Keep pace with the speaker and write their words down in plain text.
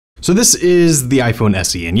So this is the iPhone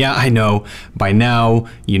SE, and yeah, I know, by now,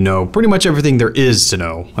 you know pretty much everything there is to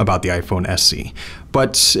know about the iPhone SE.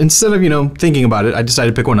 But instead of, thinking about it, I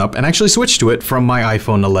decided to pick one up and actually switch to it from my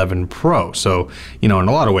iPhone 11 Pro. So, in a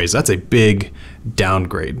lot of ways, that's a big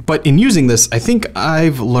downgrade. But in using this, I think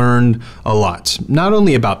I've learned a lot, not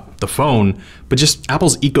only about the phone, but just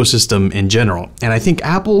Apple's ecosystem in general. And I think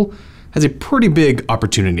Apple has a pretty big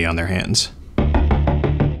opportunity on their hands.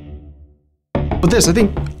 With this, I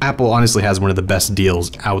think Apple honestly has one of the best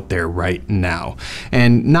deals out there right now.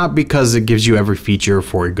 And not because it gives you every feature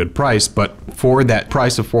for a good price, but for that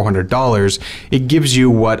price of $400, it gives you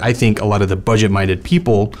what I think a lot of the budget-minded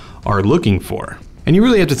people are looking for. And you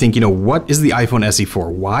really have to think, what is the iPhone SE for?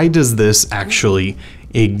 Why does this actually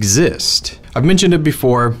exist? I've mentioned it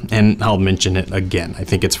before, and I'll mention it again. I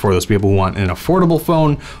think it's for those people who want an affordable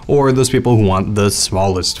phone or those people who want the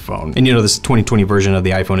smallest phone. And this 2020 version of the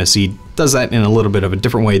iPhone SE does that in a little bit of a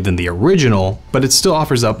different way than the original, but it still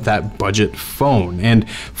offers up that budget phone. And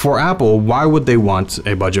for Apple, why would they want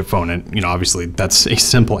a budget phone? And obviously that's a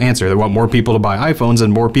simple answer. They want more people to buy iPhones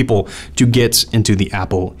and more people to get into the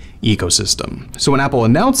Apple ecosystem. So when Apple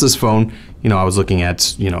announced this phone, I was looking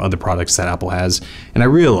at, other products that Apple has, and I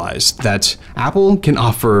realized that Apple can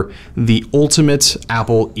offer the ultimate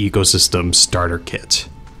Apple ecosystem starter kit.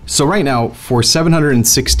 So right now, for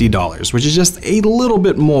 $760, which is just a little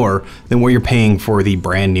bit more than what you're paying for the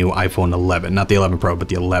brand new iPhone 11, not the 11 Pro, but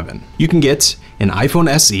the 11, you can get an iPhone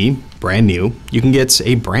SE, brand new. You can get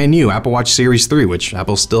a brand new Apple Watch Series 3, which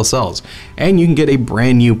Apple still sells. And you can get a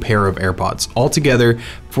brand new pair of Airpods, all together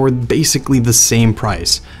for basically the same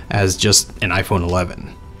price as just an iPhone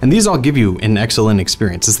 11. And these all give you an excellent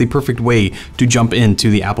experience. It's the perfect way to jump into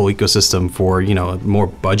the Apple ecosystem for, a more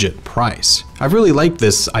budget price. I've really liked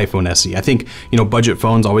this iPhone SE. I think, budget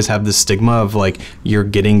phones always have this stigma of like, you're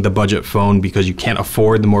getting the budget phone because you can't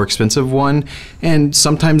afford the more expensive one. And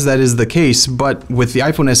sometimes that is the case, but with the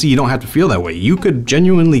iPhone SE, you don't have to feel that way. You could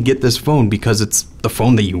genuinely get this phone because it's the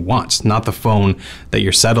phone that you want, not the phone that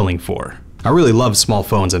you're settling for. I really love small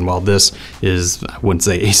phones, and while this is, I wouldn't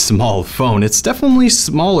say a small phone, it's definitely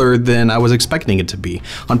smaller than I was expecting it to be.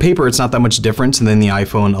 On paper, it's not that much different than the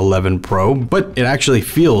iPhone 11 Pro, but it actually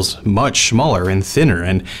feels much smaller and thinner,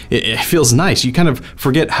 and it feels nice. You kind of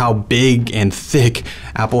forget how big and thick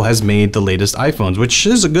Apple has made the latest iPhones, which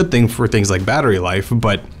is a good thing for things like battery life,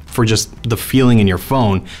 but for just the feeling in your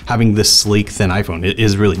phone, having this sleek, thin iPhone, it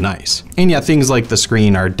is really nice. And yeah, things like the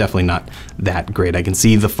screen are definitely not that great. I can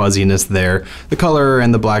see the fuzziness there. The color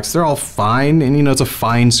and the blacks, they're all fine, and it's a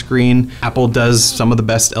fine screen. Apple does some of the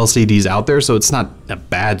best LCDs out there, so it's not a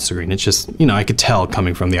bad screen. It's just, I could tell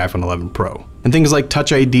coming from the iPhone 11 Pro. And things like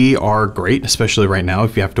Touch ID are great, especially right now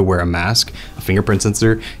if you have to wear a mask. A fingerprint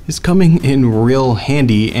sensor is coming in real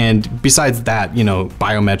handy, and besides that,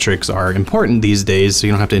 biometrics are important these days, so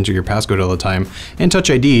you don't have to enter your passcode all the time. And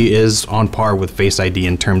Touch ID is on par with Face ID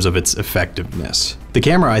in terms of its effectiveness. The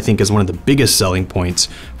camera, I think, is one of the biggest selling points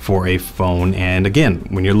for a phone, and again,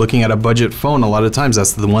 when you're looking at a budget phone, a lot of times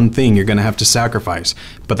that's the one thing you're gonna have to sacrifice,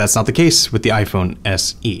 but that's not the case with the iPhone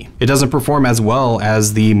SE. It doesn't perform as well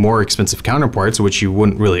as the more expensive counterparts, which you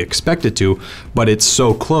wouldn't really expect it to, but it's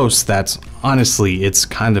so close that honestly, it's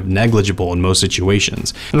kind of negligible in most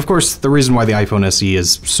situations. And of course, the reason why the iPhone SE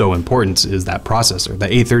is so important is that processor. The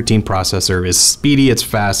A13 processor is speedy, it's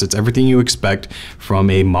fast, it's everything you expect from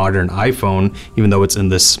a modern iPhone, even though it's in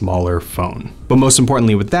this smaller phone. But most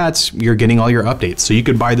importantly with that, you're getting all your updates. So you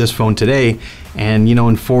could buy this phone today and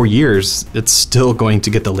in 4 years, it's still going to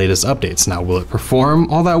get the latest updates. Now, will it perform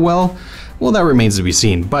all that well? Well, that remains to be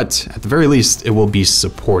seen, but at the very least, it will be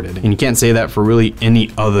supported. And you can't say that for really any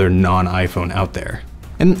other non-iPhone out there.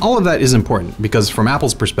 And all of that is important because from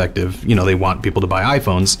Apple's perspective, they want people to buy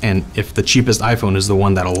iPhones, and if the cheapest iPhone is the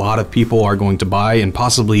one that a lot of people are going to buy and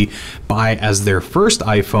possibly buy as their first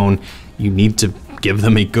iPhone, you need to give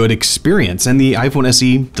them a good experience, and the iPhone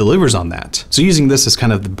SE delivers on that. So using this as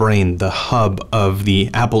kind of the brain, the hub of the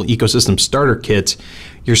Apple ecosystem starter kit,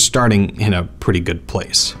 you're starting in a pretty good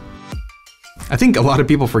place. I think a lot of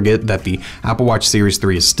people forget that the Apple Watch Series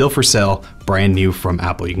 3 is still for sale, brand new from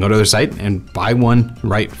Apple. You can go to their site and buy one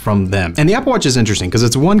right from them. And the Apple Watch is interesting because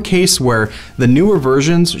it's one case where the newer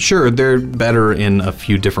versions, sure, they're better in a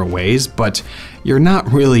few different ways, but you're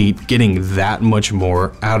not really getting that much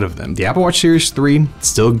more out of them. The Apple Watch Series 3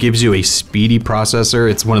 still gives you a speedy processor.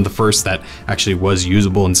 It's one of the first that actually was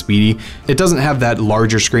usable and speedy. It doesn't have that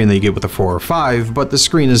larger screen that you get with the 4 or 5, but the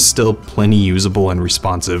screen is still plenty usable and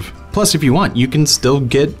responsive. Plus, if you want, you can still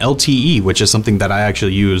get LTE, which is something that I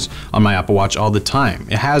actually use on my Apple Watch Watch all the time.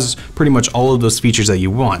 It has pretty much all of those features that you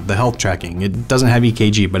want. The health tracking, it doesn't have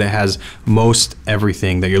EKG, but it has most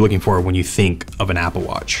everything that you're looking for when you think of an Apple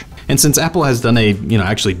Watch. And since Apple has done a,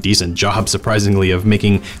 actually decent job, surprisingly, of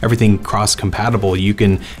making everything cross-compatible, you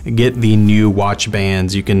can get the new watch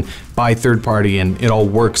bands, you can buy third-party, and it all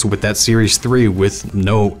works with that Series 3 with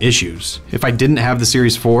no issues. If I didn't have the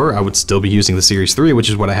Series 4, I would still be using the Series 3, which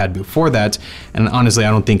is what I had before that, and honestly, I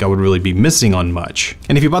don't think I would really be missing on much.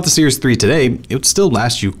 And if you bought the Series 3 today, it would still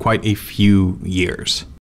last you quite a few years.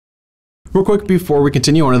 Real quick before we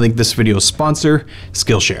continue, I want to thank this video's sponsor,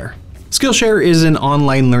 Skillshare. Skillshare is an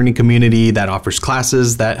online learning community that offers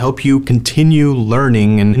classes that help you continue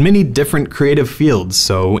learning in many different creative fields.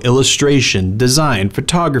 So illustration, design,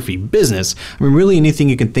 photography, business, really anything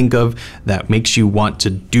you can think of that makes you want to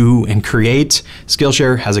do and create,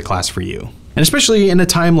 Skillshare has a class for you. And especially in a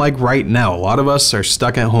time like right now, a lot of us are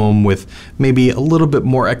stuck at home with maybe a little bit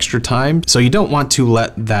more extra time, so you don't want to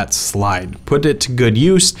let that slide. Put it to good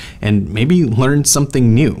use and maybe learn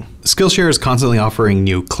something new. Skillshare is constantly offering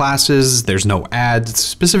new classes, there's no ads, it's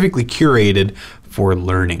specifically curated for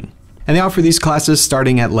learning. And they offer these classes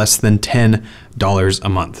starting at less than $10 a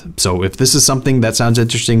month. So if this is something that sounds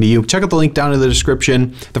interesting to you, check out the link down in the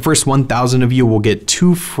description. The first 1,000 of you will get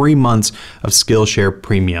 2 free months of Skillshare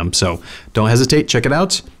Premium. So don't hesitate, check it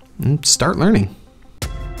out and start learning.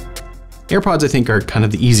 Airpods, I think, are kind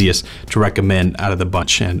of the easiest to recommend out of the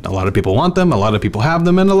bunch, and a lot of people want them, a lot of people have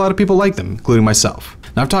them, and a lot of people like them, including myself.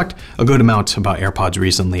 Now, I've talked a good amount about AirPods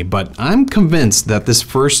recently, but I'm convinced that this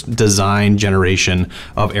first design generation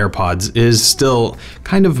of AirPods is still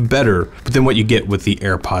kind of better than what you get with the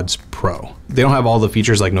AirPods Pro. They don't have all the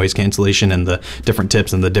features like noise cancellation and the different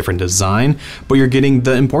tips and the different design, but you're getting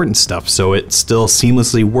the important stuff, so it still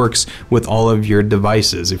seamlessly works with all of your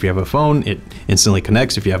devices. If you have a phone, it instantly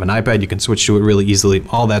connects. If you have an iPad, you can switch to it really easily.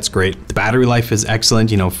 All that's great. The battery life is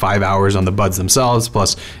excellent, 5 hours on the buds themselves,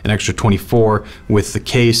 plus an extra 24 with the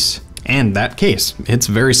case. And that case, it's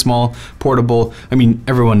very small, portable.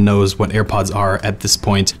 Everyone knows what AirPods are at this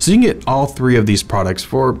point. So you can get all 3 of these products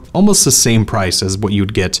for almost the same price as what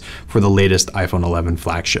you'd get for the latest iPhone 11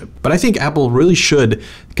 flagship. But I think Apple really should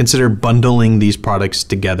consider bundling these products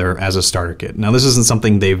together as a starter kit. Now, this isn't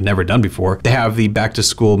something they've never done before. They have the back to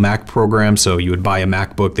school Mac program, so you would buy a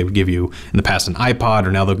MacBook, they would give you in the past an iPod,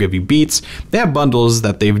 or now they'll give you Beats. They have bundles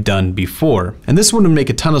that they've done before. And this wouldn't make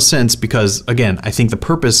a ton of sense because, again, I think the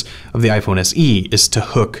purpose of the iPhone SE is to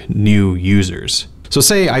hook new users. So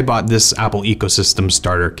say I bought this Apple ecosystem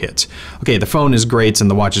starter kit. Okay, the phone is great and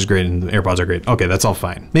the watch is great and the AirPods are great. Okay, that's all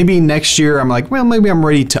fine. Maybe next year I'm like, well, maybe I'm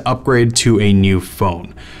ready to upgrade to a new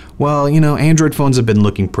phone. Well, Android phones have been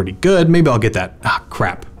looking pretty good. Maybe I'll get that. Ah,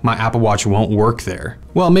 crap. My Apple Watch won't work there.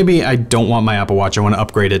 Well, maybe I don't want my Apple Watch, I want to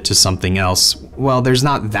upgrade it to something else. Well, there's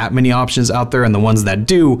not that many options out there, and the ones that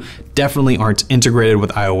do definitely aren't integrated with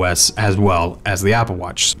iOS as well as the Apple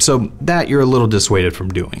Watch. So that you're a little dissuaded from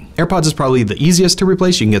doing. AirPods is probably the easiest to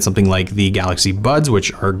replace. You can get something like the Galaxy Buds,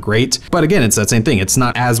 which are great. But again, it's that same thing. It's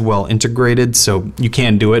not as well integrated, so you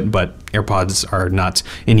can do it, but AirPods are not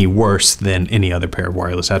any worse than any other pair of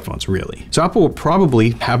wireless headphones, really. So Apple will probably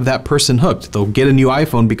have that person hooked. They'll get a new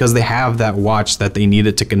iPhone because they have that watch that they need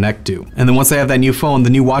it to connect to. And then once they have that new phone, the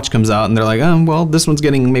new watch comes out and they're like, oh, well, this one's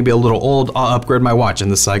getting maybe a little old, I'll upgrade my watch. And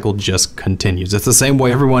the cycle just continues. It's the same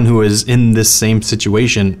way everyone who is in this same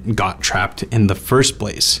situation got trapped in the first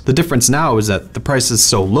place. The difference now is that the price is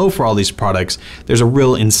so low for all these products, there's a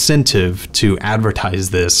real incentive to advertise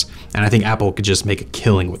this. And I think Apple could just make a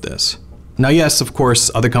killing with this. Now, yes, of course,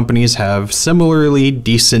 other companies have similarly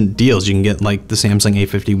decent deals. You can get like the Samsung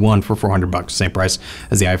A51 for $400, same price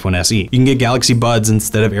as the iPhone SE. You can get Galaxy Buds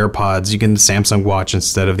instead of AirPods. You can Samsung Watch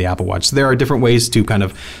instead of the Apple Watch. So there are different ways to kind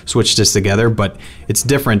of switch this together, but it's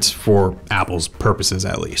different for Apple's purposes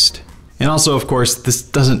at least. And also, of course, this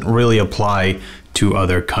doesn't really apply to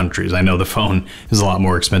other countries. I know the phone is a lot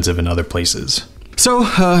more expensive in other places. So,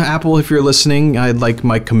 Apple, if you're listening, I'd like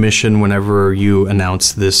my commission whenever you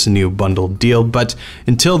announce this new bundled deal. But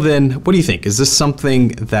until then, what do you think? Is this something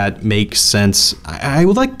that makes sense? I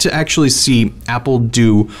would like to actually see Apple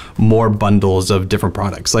do more bundles of different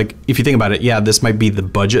products. Like, if you think about it, yeah, this might be the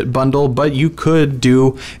budget bundle, but you could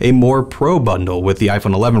do a more pro bundle with the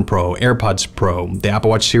iPhone 11 Pro, AirPods Pro, the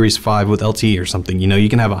Apple Watch Series 5 with LTE or something. You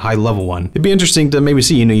can have a high level one. It'd be interesting to maybe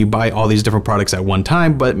see, you buy all these different products at one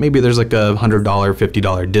time, but maybe there's like a $100,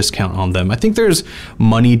 $50 discount on them. I think there's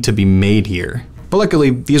money to be made here. But luckily,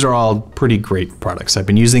 these are all pretty great products. I've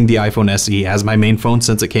been using the iPhone SE as my main phone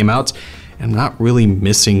since it came out, and I'm not really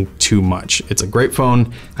missing too much. It's a great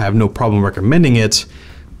phone. I have no problem recommending it,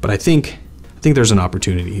 but I think there's an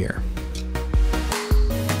opportunity here.